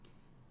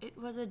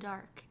was a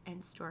dark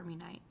and stormy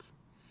night.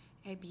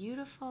 A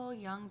beautiful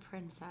young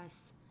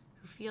princess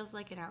who feels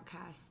like an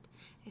outcast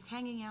is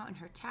hanging out in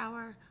her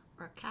tower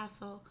or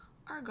castle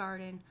or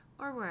garden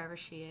or wherever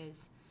she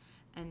is.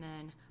 And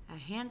then a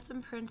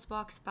handsome prince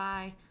walks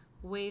by,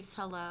 waves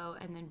hello,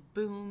 and then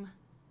boom,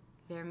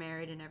 they're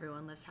married and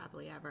everyone lives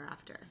happily ever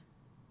after.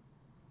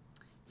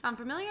 Sound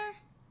familiar?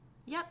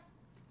 Yep.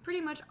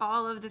 Pretty much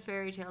all of the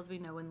fairy tales we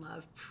know and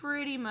love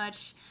pretty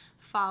much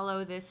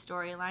follow this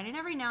storyline. And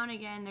every now and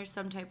again, there's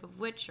some type of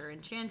witch or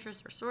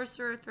enchantress or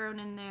sorcerer thrown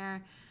in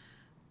there.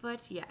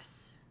 But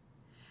yes.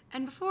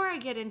 And before I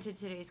get into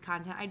today's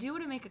content, I do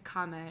want to make a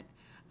comment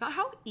about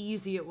how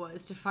easy it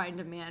was to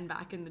find a man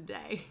back in the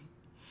day.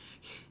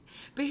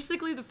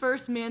 Basically, the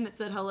first man that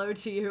said hello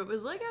to you, it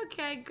was like,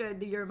 okay,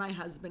 good, you're my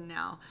husband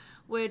now.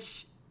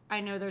 Which,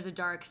 I know there's a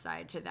dark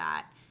side to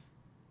that,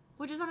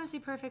 which is honestly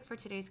perfect for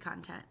today's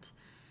content.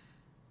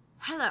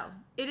 Hello,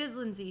 it is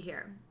Lindsay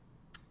here.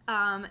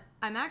 I'm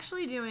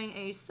actually doing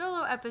a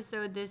solo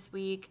episode this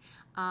week.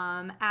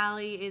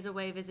 Allie is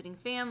away visiting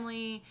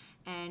family,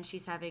 and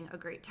she's having a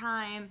great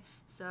time,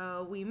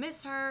 so we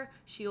miss her.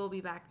 She will be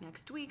back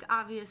next week,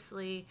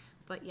 obviously.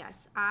 But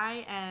yes,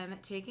 I am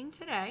taking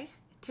today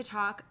to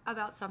talk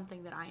about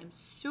something that I am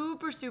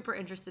super, super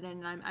interested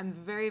in, and I'm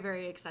very,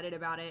 very excited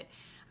about it.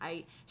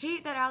 I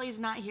hate that Allie's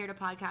not here to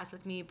podcast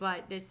with me,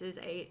 but this is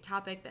a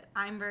topic that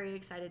I'm very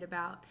excited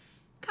about.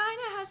 Kind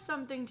of has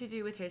something to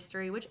do with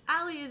history, which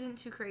Allie isn't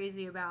too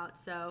crazy about,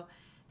 so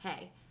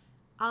hey,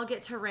 I'll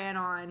get to rant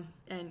on,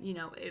 and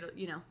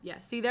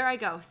see, there I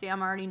go. See,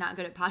 I'm already not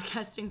good at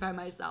podcasting by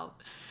myself.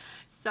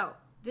 So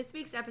this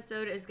week's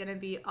episode is going to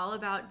be all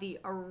about the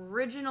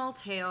original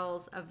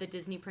tales of the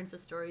Disney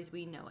princess stories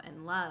we know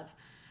and love.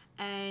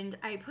 And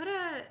I put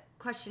a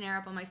questionnaire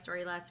up on my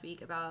story last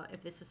week about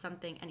if this was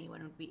something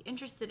anyone would be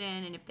interested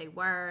in, and if they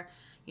were,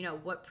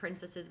 what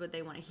princesses would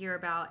they want to hear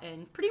about.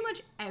 And pretty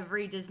much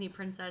every Disney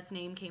princess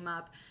name came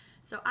up.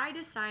 So I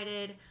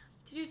decided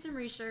to do some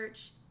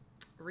research,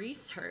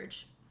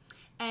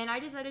 and I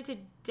decided to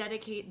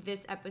dedicate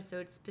this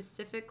episode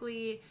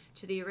specifically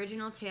to the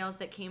original tales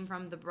that came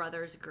from the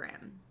Brothers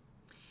Grimm.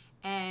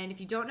 And if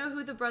you don't know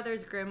who the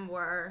Brothers Grimm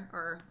were,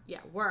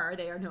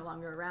 they are no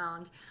longer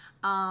around.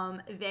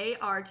 They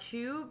are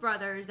two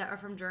brothers that are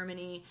from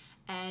Germany,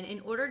 and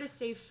in order to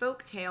save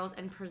folk tales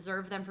and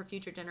preserve them for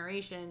future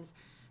generations,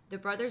 the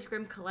Brothers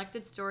Grimm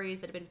collected stories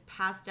that have been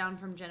passed down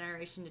from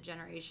generation to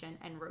generation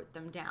and wrote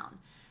them down.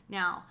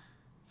 Now,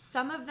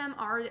 some of them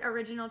are the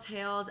original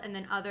tales, and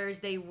then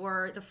others, they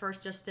were the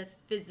first just to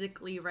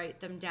physically write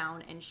them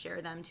down and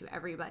share them to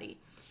everybody.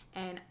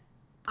 And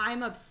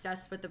I'm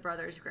obsessed with the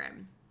Brothers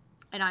Grimm.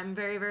 And I'm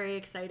very, very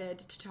excited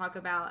to talk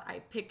about, I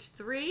picked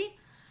 3,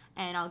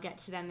 and I'll get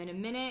to them in a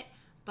minute.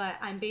 But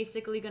I'm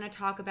basically going to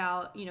talk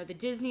about, the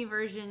Disney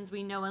versions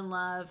we know and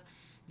love,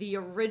 the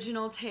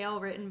original tale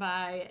written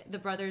by the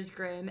Brothers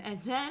Grimm,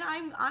 and then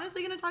I'm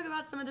honestly going to talk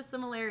about some of the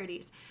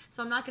similarities.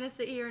 So I'm not going to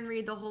sit here and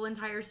read the whole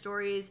entire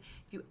stories.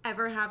 If you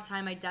ever have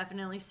time, I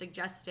definitely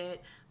suggest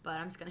it, but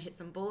I'm just going to hit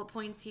some bullet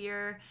points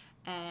here.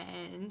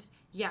 And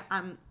yeah,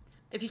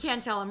 if you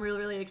can't tell, I'm really,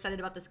 really excited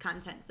about this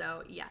content.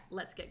 So yeah,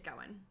 let's get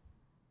going.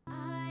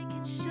 I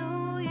can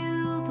show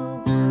you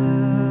the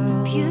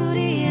world,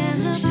 beauty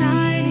and the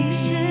shining,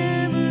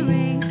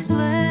 shimmering,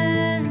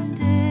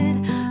 splendid.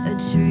 A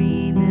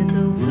dream is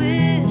a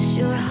wish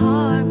your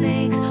heart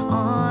makes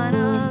on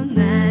a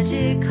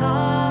magic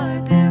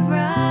carpet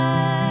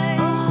ride.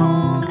 A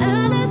home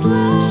and a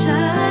glow,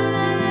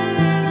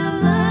 shining a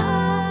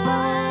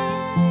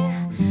light.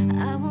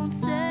 I won't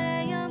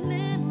say I'm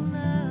in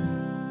love.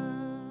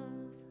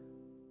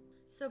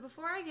 So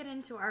before I get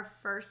into our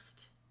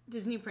first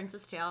Disney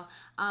princess tale,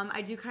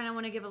 I do kind of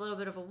want to give a little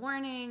bit of a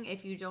warning.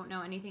 If you don't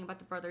know anything about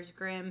the Brothers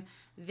Grimm,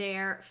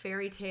 their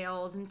fairy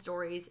tales and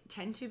stories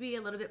tend to be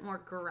a little bit more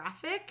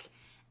graphic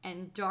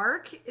and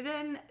dark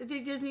than the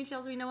Disney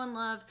tales we know and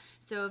love.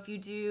 So if you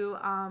do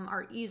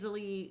are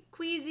easily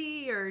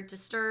queasy or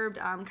disturbed,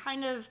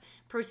 kind of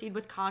proceed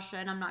with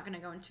caution. I'm not going to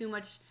go into too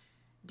much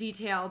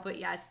detail, but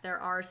yes, there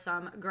are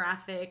some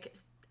graphic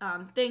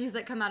things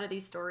that come out of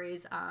these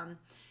stories.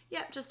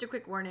 Just a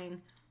quick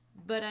warning.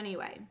 But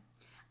anyway,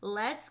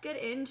 let's get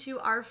into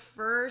our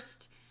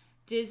first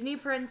Disney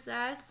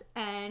princess,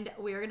 and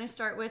we're going to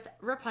start with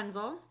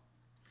Rapunzel.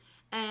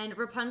 And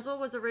Rapunzel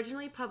was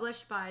originally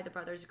published by the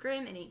Brothers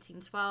Grimm in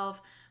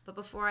 1812, but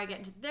before I get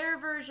into their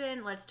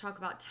version, let's talk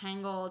about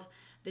Tangled,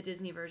 the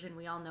Disney version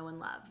we all know and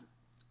love.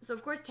 So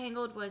of course,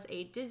 Tangled was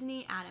a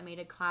Disney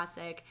animated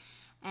classic,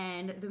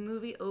 and the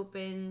movie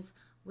opens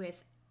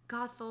with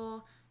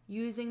Gothel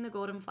using the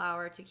golden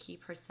flower to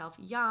keep herself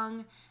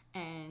young,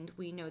 and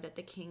we know that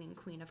the king and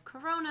queen of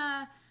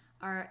Corona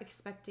are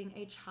expecting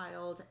a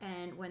child,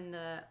 and when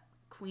the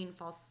queen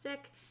falls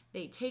sick,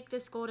 they take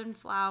this golden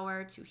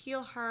flower to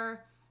heal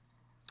her,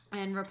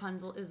 and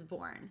Rapunzel is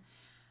born.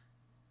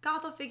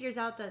 Gothel figures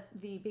out that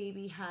the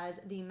baby has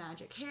the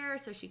magic hair,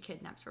 so she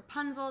kidnaps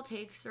Rapunzel,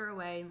 takes her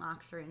away, and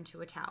locks her into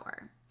a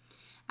tower.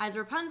 As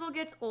Rapunzel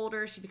gets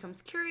older, she becomes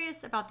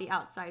curious about the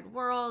outside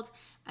world,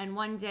 and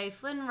one day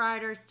Flynn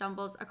Rider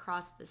stumbles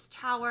across this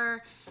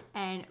tower,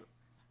 and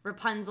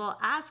Rapunzel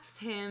asks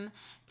him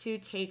to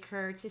take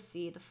her to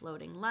see the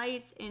floating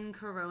lights in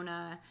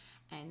Corona,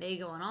 and they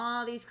go on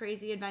all these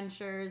crazy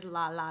adventures,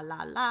 la la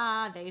la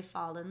la, they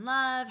fall in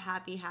love,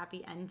 happy,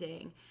 happy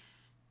ending.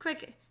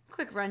 Quick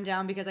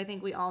rundown, because I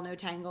think we all know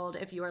Tangled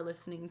if you are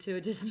listening to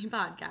a Disney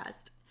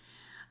podcast.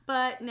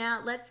 But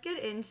now let's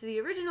get into the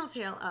original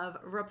tale of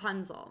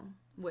Rapunzel,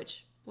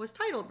 which was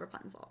titled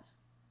Rapunzel.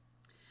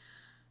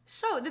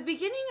 So the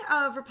beginning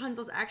of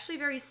Rapunzel is actually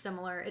very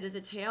similar. It is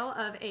a tale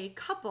of a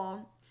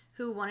couple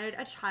who wanted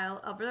a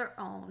child of their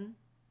own,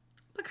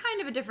 but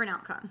kind of a different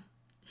outcome.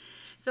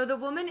 So the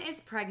woman is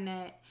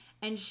pregnant,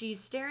 and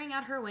she's staring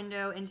out her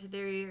window into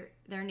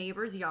their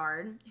neighbor's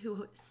yard,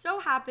 who so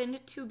happened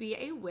to be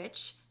a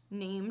witch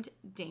named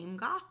Dame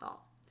Gothel.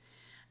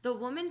 The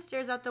woman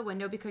stares out the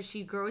window because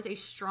she grows a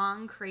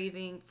strong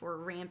craving for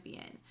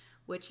rampion,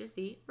 which is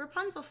the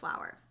Rapunzel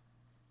flower.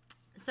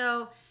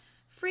 So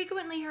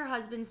frequently her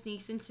husband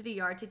sneaks into the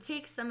yard to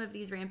take some of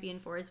these rampion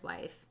for his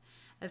wife.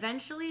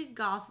 Eventually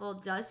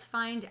Gothel does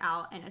find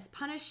out, and as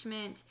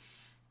punishment,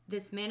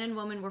 this man and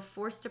woman were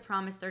forced to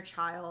promise their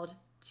child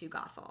to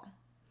Gothel.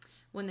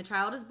 When the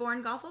child is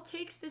born, Gothel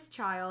takes this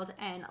child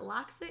and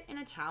locks it in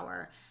a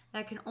tower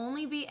that can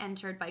only be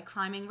entered by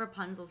climbing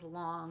Rapunzel's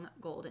long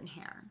golden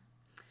hair.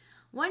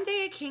 One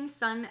day, a king's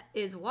son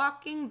is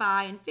walking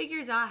by and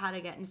figures out how to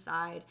get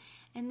inside.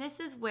 And this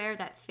is where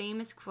that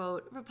famous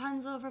quote,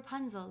 "Rapunzel,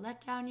 Rapunzel,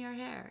 let down your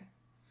hair."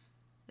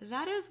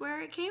 That is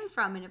where it came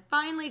from, and it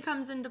finally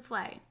comes into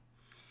play.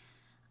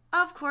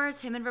 Of course,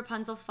 him and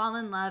Rapunzel fall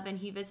in love, and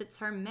he visits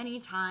her many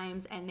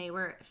times, and they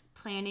were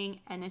planning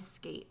an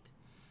escape.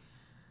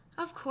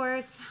 Of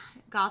course,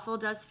 Gothel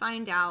does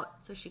find out,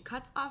 so she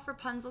cuts off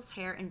Rapunzel's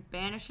hair and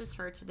banishes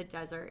her to the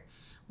desert,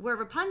 where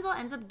Rapunzel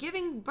ends up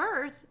giving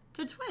birth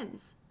to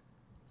twins.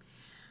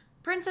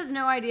 Prince has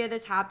no idea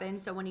this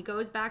happened, so when he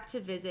goes back to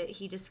visit,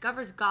 he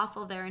discovers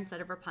Gothel there instead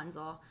of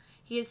Rapunzel.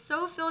 He is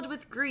so filled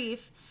with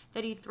grief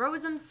that he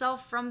throws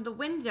himself from the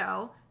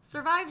window,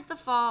 survives the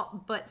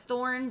fall, but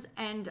thorns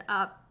end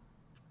up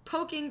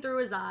poking through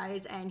his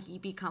eyes and he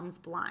becomes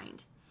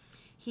blind.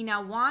 He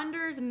now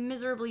wanders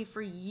miserably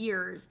for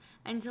years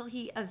until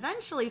he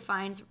eventually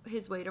finds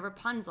his way to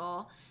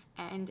Rapunzel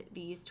and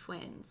these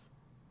twins.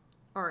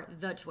 Or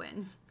the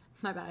twins,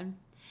 my bad.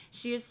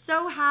 She is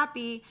so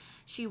happy,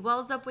 she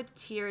wells up with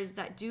tears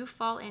that do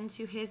fall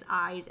into his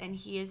eyes, and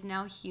he is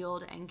now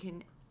healed and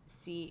can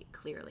see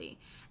clearly.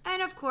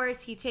 And of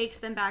course, he takes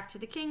them back to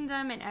the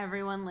kingdom, and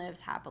everyone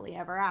lives happily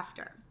ever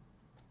after.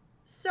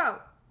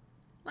 So,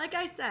 like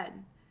I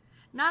said,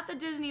 not the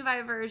Disney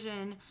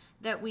version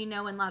that we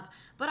know and love,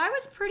 but I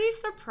was pretty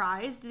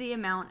surprised the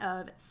amount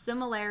of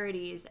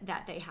similarities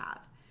that they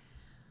have.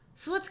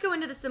 So let's go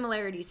into the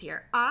similarities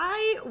here.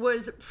 I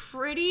was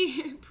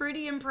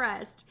pretty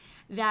impressed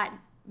that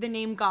the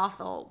name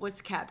Gothel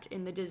was kept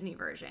in the Disney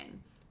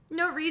version.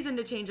 No reason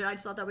to change it. I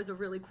just thought that was a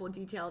really cool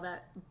detail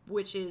that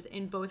witches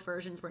in both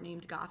versions were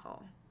named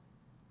Gothel.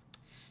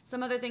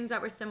 Some other things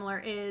that were similar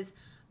is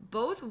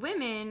both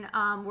women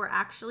were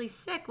actually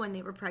sick when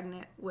they were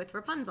pregnant with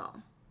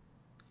Rapunzel.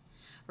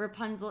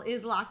 Rapunzel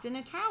is locked in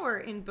a tower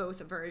in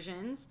both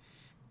versions,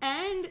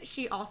 and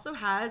she also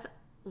has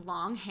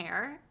long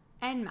hair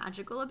and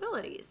magical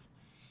abilities.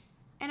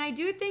 And I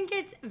do think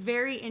it's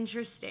very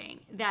interesting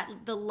that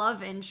the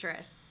love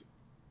interests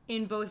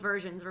in both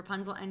versions,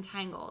 Rapunzel and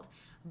Tangled,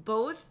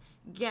 both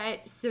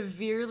get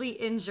severely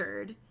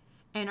injured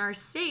and are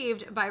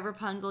saved by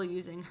Rapunzel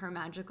using her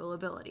magical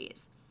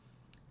abilities.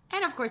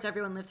 And of course,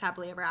 everyone lives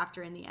happily ever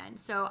after in the end.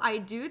 So I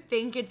do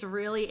think it's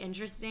really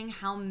interesting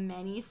how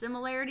many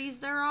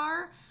similarities there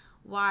are,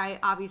 why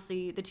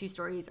obviously the two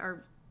stories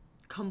are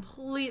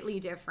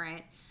completely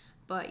different.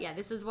 But yeah,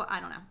 this is what, I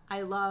don't know.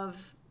 I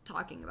love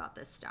talking about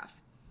this stuff.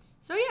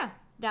 So yeah,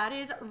 that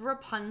is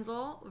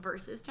Rapunzel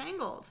versus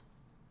Tangled.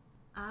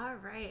 All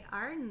right,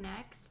 our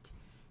next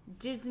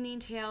Disney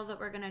tale that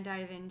we're going to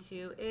dive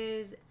into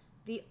is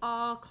the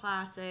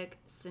all-classic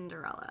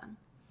Cinderella.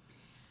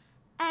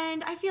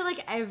 And I feel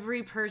like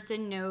every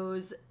person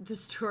knows the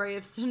story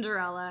of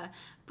Cinderella,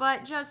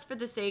 but just for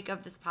the sake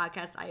of this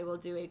podcast, I will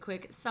do a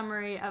quick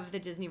summary of the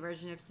Disney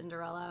version of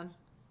Cinderella.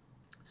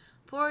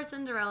 Poor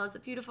Cinderella is a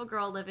beautiful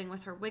girl living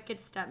with her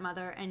wicked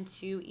stepmother and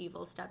two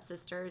evil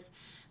stepsisters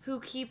who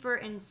keep her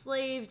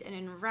enslaved and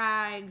in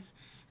rags,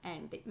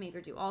 and they make her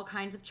do all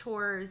kinds of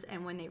chores.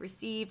 And when they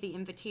receive the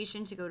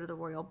invitation to go to the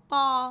royal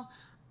ball,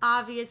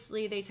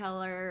 obviously they tell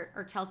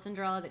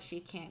Cinderella that she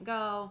can't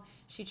go.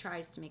 She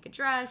tries to make a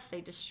dress, they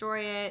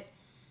destroy it.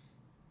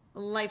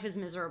 Life is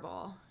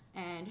miserable.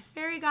 And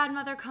fairy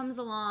godmother comes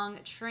along,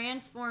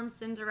 transforms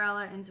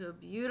Cinderella into a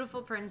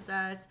beautiful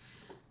princess,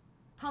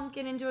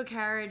 pumpkin into a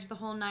carriage, the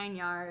whole 9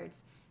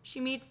 yards. She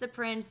meets the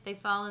prince, they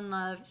fall in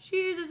love. She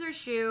uses her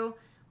shoe.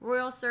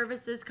 Royal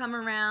services come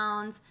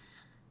around.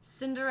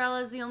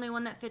 Cinderella's the only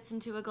one that fits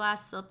into a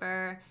glass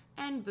slipper.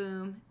 And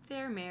boom,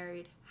 they're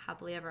married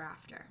happily ever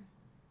after.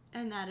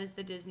 And that is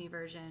the Disney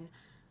version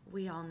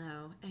we all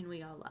know and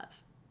we all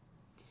love.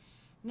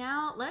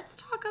 Now, let's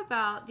talk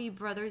about the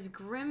Brothers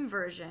Grimm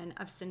version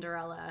of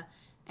Cinderella.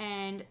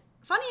 And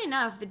funny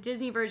enough, the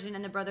Disney version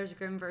and the Brothers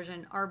Grimm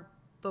version are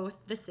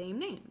both the same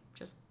name,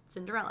 just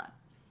Cinderella.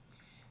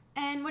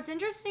 And what's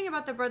interesting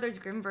about the Brothers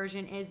Grimm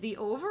version is the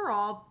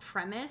overall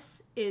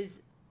premise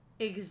is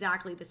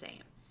exactly the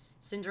same.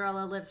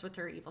 Cinderella lives with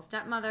her evil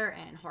stepmother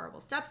and horrible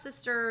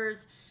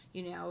stepsisters,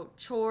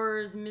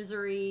 chores,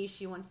 misery,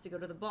 she wants to go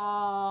to the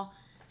ball,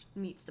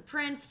 meets the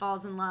prince,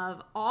 falls in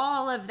love.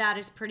 All of that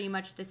is pretty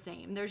much the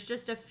same. There's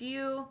just a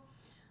few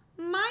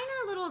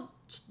minor little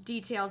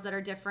details that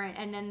are different,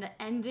 and then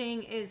the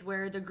ending is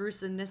where the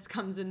gruesomeness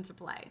comes into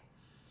play.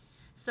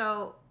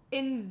 So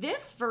in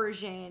this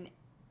version,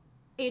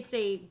 it's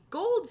a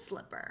gold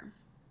slipper.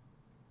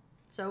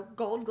 So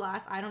gold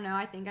glass, I don't know,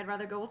 I think I'd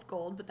rather go with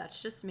gold, but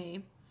that's just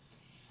me.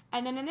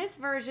 And then in this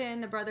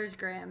version, the Brothers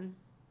Grimm,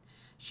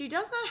 she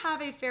does not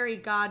have a fairy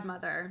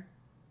godmother.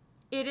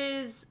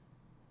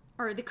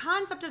 The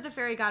concept of the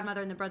fairy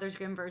godmother in the Brothers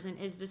Grimm version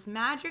is this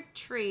magic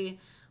tree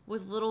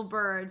with little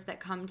birds that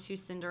come to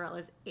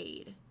Cinderella's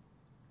aid.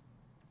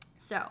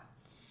 So,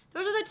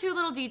 those are the two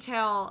little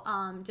detail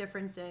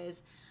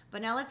differences.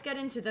 But now let's get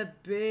into the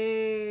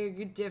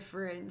big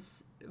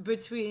difference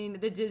between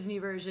the Disney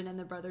version and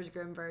the Brothers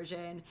Grimm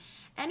version.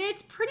 And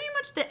it's pretty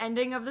much the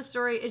ending of the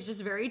story is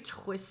just very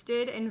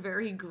twisted and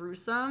very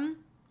gruesome.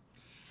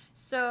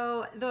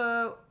 So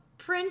the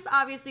prince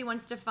obviously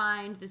wants to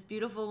find this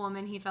beautiful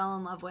woman he fell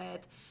in love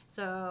with.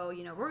 So,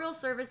 royal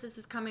services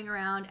is coming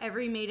around.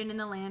 Every maiden in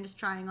the land is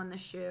trying on the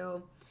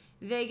shoe.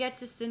 They get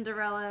to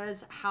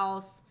Cinderella's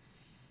house,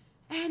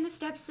 and the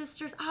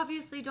stepsisters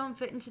obviously don't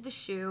fit into the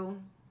shoe.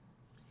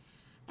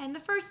 And the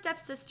first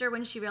stepsister,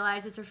 when she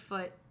realizes her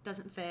foot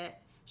doesn't fit,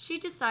 she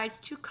decides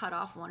to cut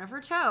off one of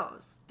her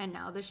toes. And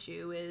now the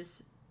shoe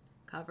is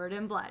covered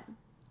in blood.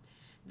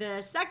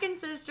 The second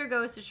sister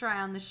goes to try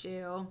on the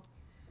shoe.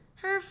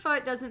 Her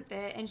foot doesn't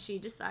fit, and she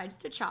decides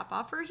to chop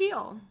off her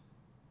heel.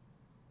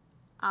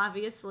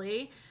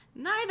 Obviously,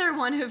 neither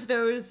one of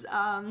those,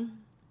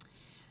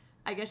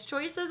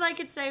 choices I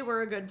could say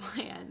were a good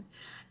plan.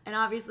 And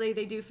obviously,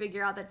 they do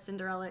figure out that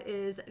Cinderella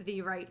is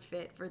the right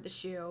fit for the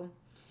shoe.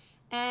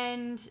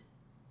 And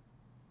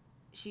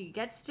she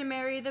gets to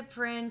marry the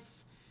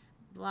prince,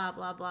 blah,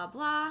 blah, blah,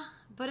 blah.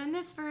 But in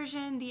this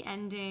version, the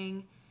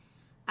ending,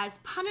 as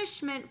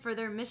punishment for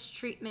their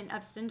mistreatment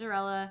of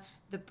Cinderella,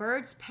 the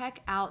birds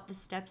peck out the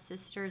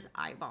stepsister's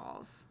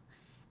eyeballs.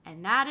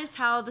 And that is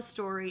how the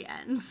story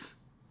ends.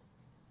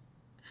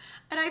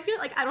 And I feel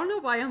like, I don't know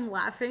why I'm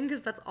laughing,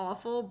 because that's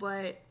awful,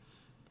 but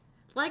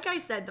like I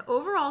said, the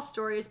overall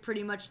story is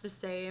pretty much the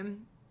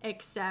same,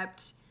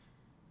 except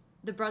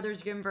the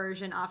Brothers Grimm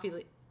version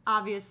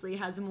obviously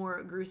has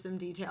more gruesome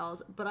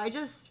details. But I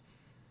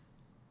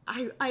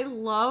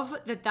love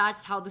that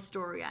that's how the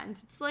story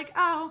ends. It's like,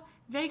 oh,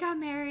 they got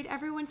married,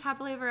 everyone's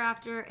happily ever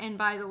after, and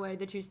by the way,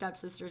 the two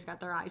stepsisters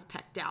got their eyes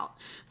pecked out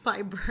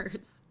by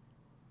birds.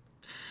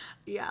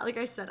 Yeah, like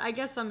I said, I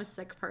guess I'm a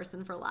sick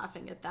person for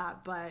laughing at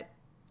that, but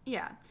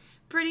yeah,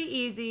 pretty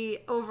easy.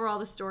 Overall,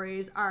 the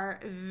stories are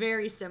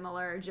very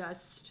similar,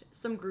 just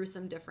some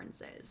gruesome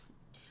differences.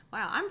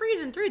 Wow, I'm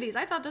breezing through these.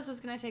 I thought this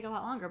was going to take a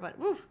lot longer, but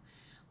woof,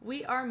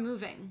 we are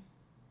moving.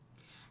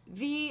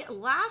 The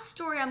last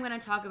story I'm going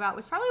to talk about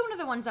was probably one of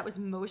the ones that was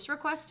most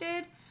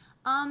requested.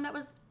 On my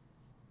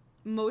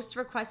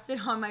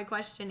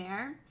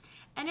questionnaire.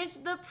 And it's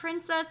The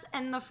Princess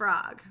and the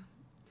Frog.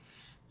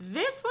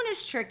 This one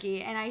is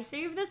tricky, and I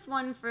saved this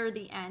one for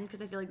the end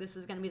because I feel like this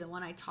is going to be the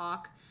one I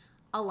talk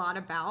a lot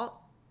about.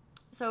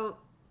 So,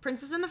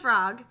 Princess and the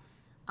Frog,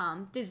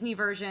 Disney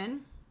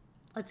version.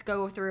 Let's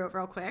go through it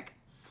real quick.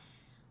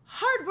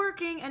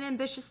 Hardworking and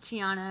ambitious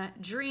Tiana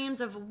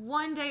dreams of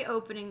one day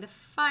opening the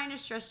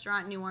finest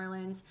restaurant in New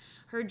Orleans.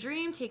 Her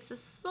dream takes a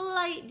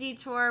slight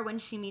detour when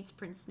she meets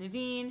Prince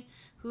Naveen,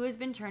 who has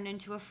been turned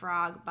into a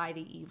frog by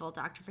the evil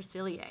Dr.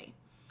 Facilier.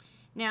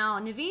 Now,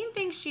 Naveen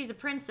thinks she's a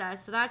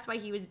princess, so that's why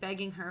he was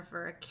begging her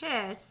for a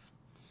kiss.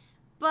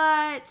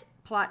 But,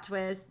 plot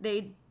twist,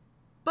 they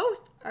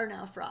both are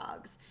now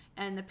frogs.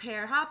 And the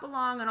pair hop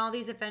along on all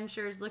these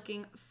adventures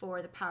looking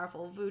for the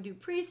powerful voodoo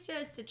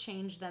priestess to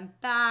change them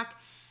back.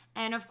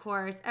 And of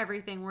course,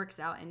 everything works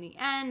out in the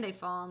end. They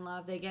fall in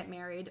love, they get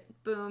married,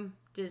 boom,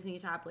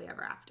 Disney's happily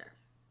ever after.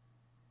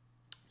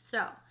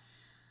 So,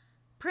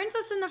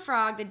 Princess and the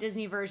Frog, the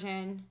Disney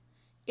version,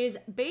 is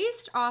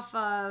based off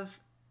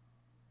of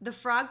the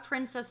Frog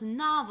Princess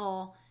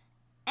novel,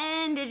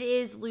 and it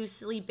is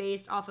loosely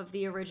based off of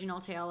the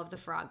original tale of the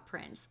Frog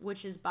Prince,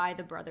 which is by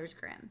the Brothers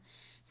Grimm.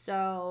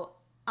 So,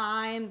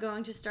 I'm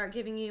going to start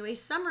giving you a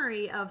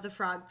summary of the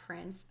Frog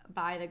Prince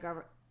by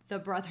the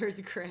Brothers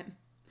Grimm.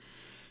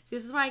 See,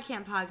 this is why I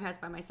can't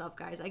podcast by myself,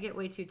 guys. I get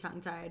way too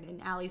tongue-tied,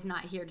 and Allie's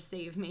not here to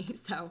save me,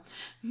 so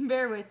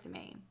bear with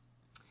me.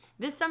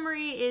 This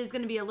summary is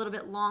going to be a little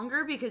bit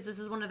longer because this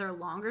is one of their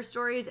longer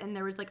stories, and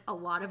there was like a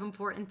lot of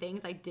important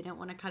things I didn't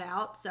want to cut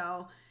out.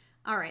 So,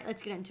 all right,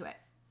 let's get into it.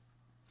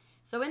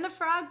 So in The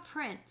Frog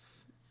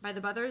Prince by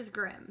the Brothers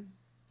Grimm,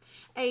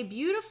 A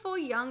beautiful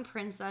young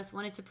princess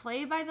wanted to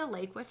play by the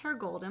lake with her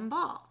golden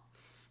ball.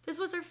 This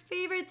was her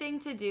favorite thing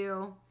to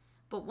do,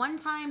 but one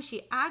time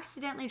she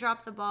accidentally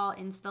dropped the ball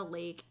into the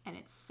lake and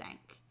it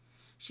sank.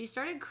 She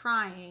started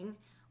crying,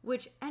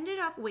 which ended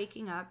up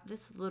waking up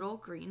this little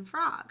green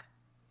frog.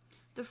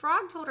 The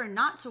frog told her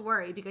not to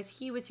worry because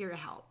he was here to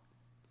help.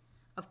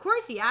 Of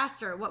course, he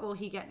asked her what will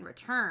he get in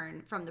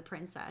return from the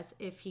princess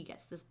if he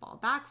gets this ball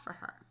back for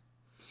her.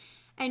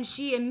 And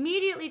she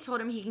immediately told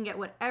him he can get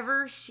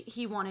whatever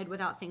he wanted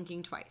without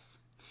thinking twice.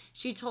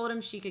 She told him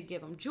she could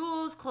give him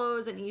jewels,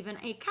 clothes, and even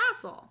a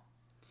castle.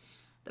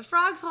 The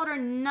frog told her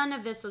none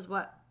of this was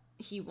what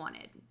he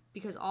wanted,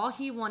 because all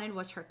he wanted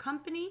was her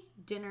company,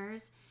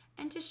 dinners,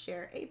 and to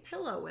share a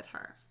pillow with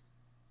her.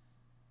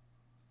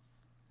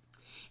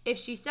 If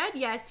she said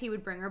yes, he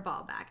would bring her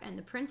ball back, and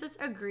the princess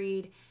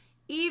agreed,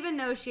 even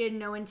though she had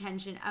no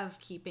intention of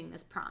keeping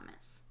this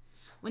promise.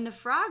 When the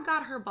frog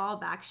got her ball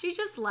back, she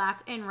just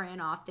laughed and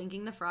ran off,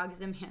 thinking the frog's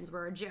demands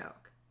were a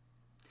joke.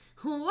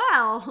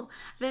 Well,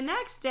 the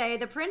next day,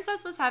 the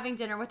princess was having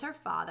dinner with her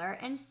father,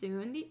 and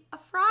soon a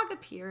frog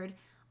appeared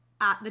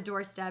at the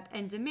doorstep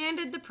and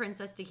demanded the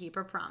princess to keep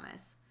her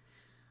promise.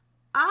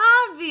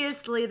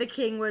 Obviously, the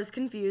king was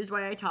confused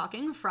why a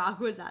talking frog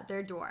was at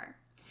their door.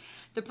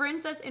 The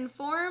princess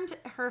informed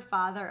her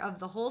father of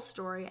the whole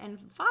story, and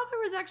father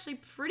was actually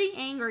pretty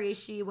angry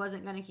she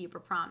wasn't going to keep her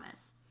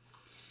promise.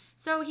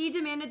 So he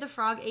demanded the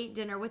frog ate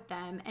dinner with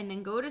them and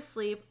then go to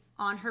sleep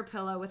on her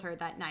pillow with her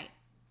that night.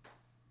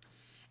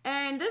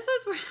 And this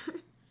is where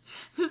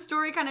the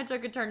story kind of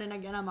took a turn, and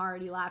again, I'm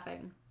already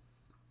laughing.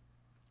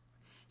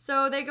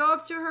 So they go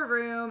up to her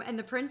room, and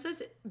the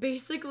princess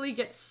basically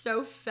gets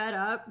so fed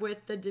up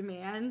with the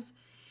demands,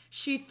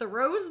 she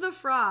throws the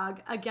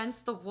frog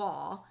against the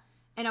wall,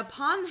 and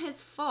upon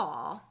his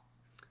fall,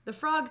 the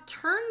frog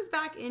turns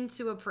back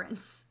into a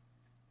prince.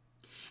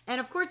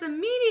 And of course,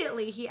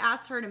 immediately he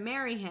asks her to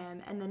marry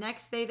him, and the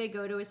next day they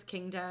go to his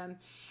kingdom,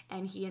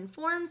 and he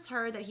informs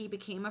her that he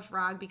became a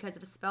frog because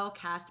of a spell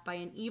cast by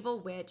an evil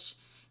witch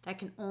that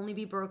can only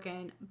be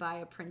broken by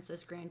a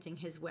princess granting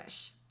his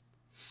wish.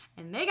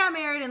 And they got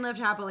married and lived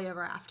happily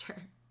ever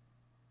after.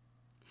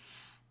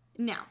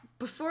 Now,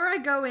 before I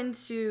go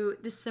into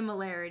the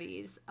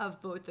similarities of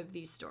both of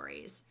these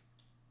stories,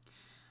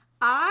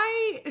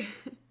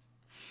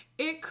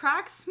 it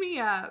cracks me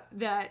up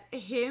that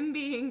him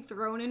being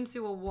thrown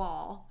into a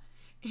wall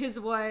is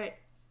what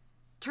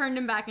turned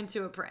him back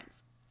into a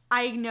prince.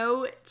 I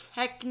know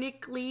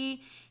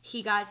technically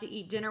he got to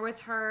eat dinner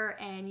with her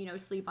and,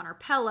 sleep on her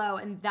pillow,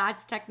 and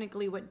that's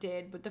technically what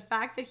did, but the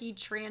fact that he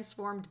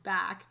transformed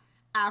back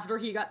after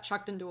he got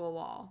chucked into a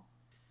wall.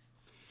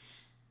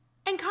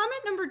 And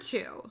comment number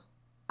 2,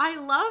 I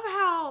love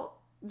how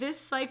this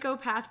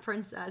psychopath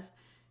princess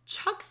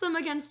chucks him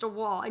against a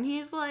wall, and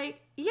he's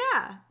like,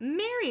 yeah,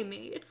 marry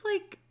me. It's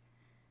like,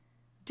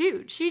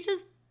 dude, she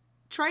just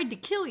tried to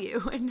kill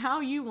you, and now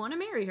you want to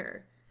marry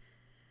her.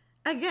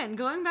 Again,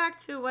 going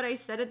back to what I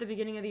said at the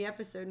beginning of the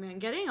episode, man,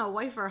 getting a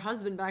wife or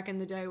husband back in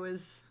the day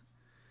was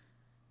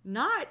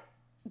not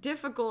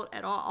difficult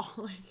at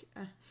all.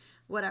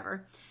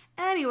 Whatever.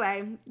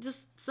 Anyway,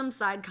 just some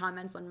side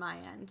comments on my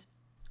end.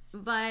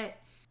 But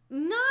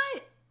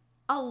not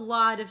a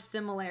lot of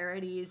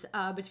similarities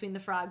between the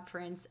Frog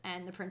Prince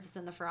and the Princess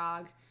and the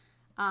Frog.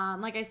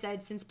 Like I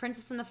said, since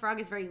Princess and the Frog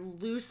is very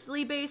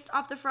loosely based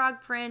off the Frog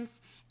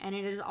Prince, and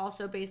it is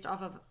also based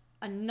off of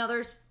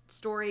another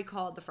story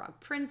called The Frog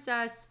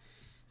Princess.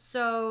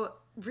 So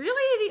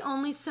really the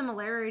only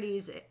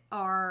similarities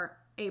are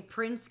a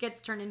prince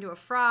gets turned into a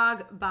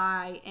frog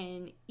by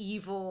an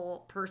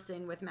evil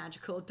person with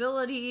magical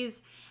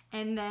abilities,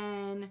 and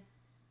then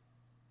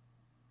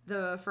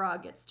the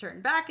frog gets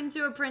turned back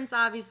into a prince,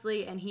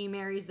 obviously, and he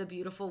marries the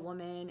beautiful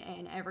woman,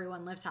 and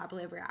everyone lives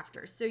happily ever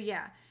after. So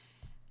yeah,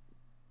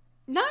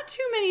 not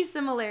too many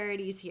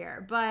similarities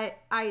here, but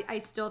I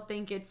still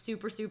think it's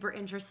super, super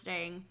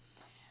interesting.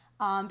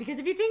 Because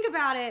if you think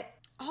about it,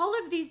 all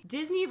of these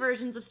Disney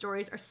versions of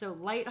stories are so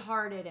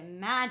lighthearted and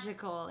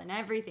magical and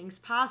everything's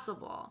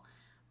possible.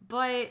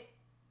 But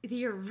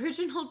the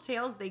original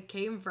tales they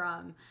came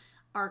from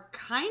are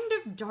kind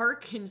of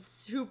dark and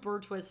super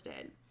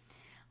twisted.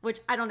 Which,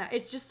 I don't know,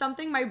 it's just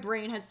something my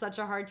brain has such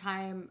a hard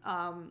time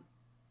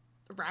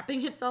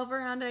wrapping itself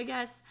around, I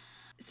guess.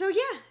 So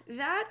yeah,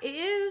 that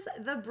is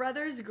the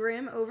Brothers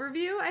Grimm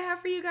overview I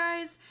have for you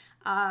guys.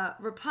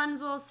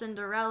 Rapunzel,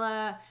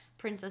 Cinderella,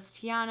 Princess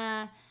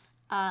Tiana.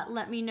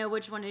 Let me know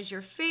which one is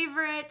your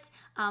favorite.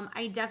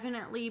 I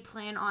definitely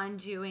plan on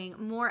doing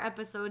more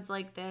episodes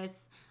like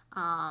this.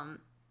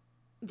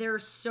 There are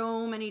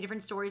so many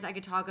different stories I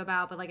could talk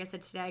about, but like I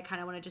said today, I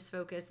kind of want to just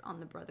focus on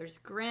the Brothers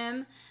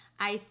Grimm.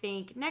 I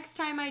think next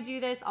time I do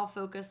this, I'll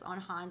focus on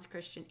Hans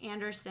Christian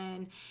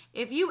Andersen.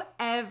 If you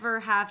ever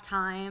have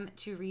time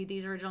to read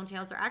these original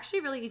tales, they're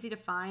actually really easy to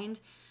find.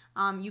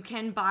 You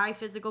can buy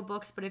physical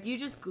books, but if you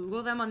just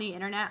Google them on the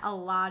internet, a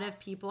lot of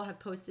people have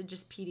posted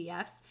just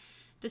PDFs.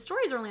 The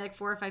stories are only like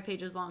 4 or 5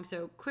 pages long,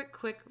 so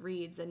quick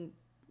reads, and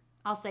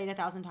I'll say it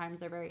 1,000 times,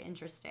 they're very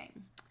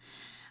interesting.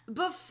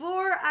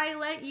 Before I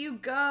let you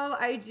go,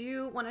 I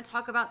do want to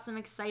talk about some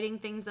exciting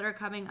things that are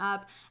coming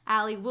up.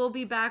 Allie will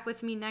be back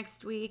with me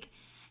next week.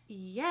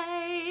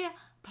 Yay!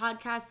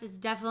 Podcast is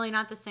definitely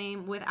not the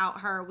same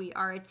without her. We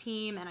are a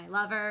team and I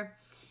love her.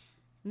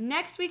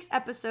 Next week's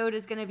episode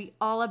is going to be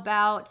all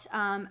about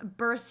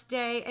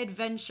birthday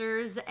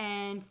adventures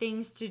and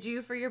things to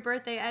do for your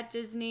birthday at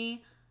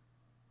Disney.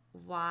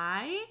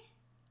 Why?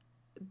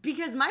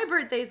 Because my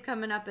birthday's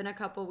coming up in a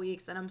couple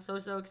weeks and I'm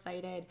so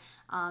excited.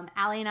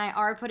 Allie and I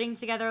are putting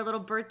together a little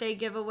birthday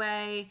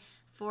giveaway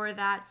for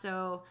that,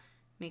 so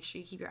make sure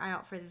you keep your eye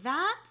out for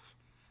that.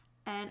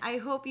 And I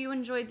hope you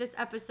enjoyed this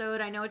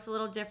episode. I know it's a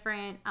little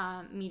different,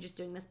 me just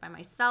doing this by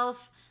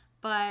myself,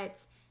 but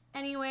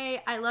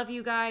anyway, I love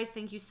you guys.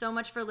 Thank you so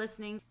much for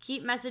listening.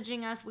 Keep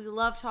messaging us. We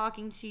love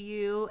talking to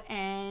you,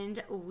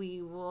 and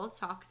we will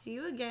talk to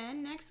you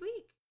again next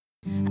week.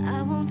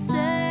 I won't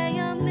say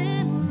I'm in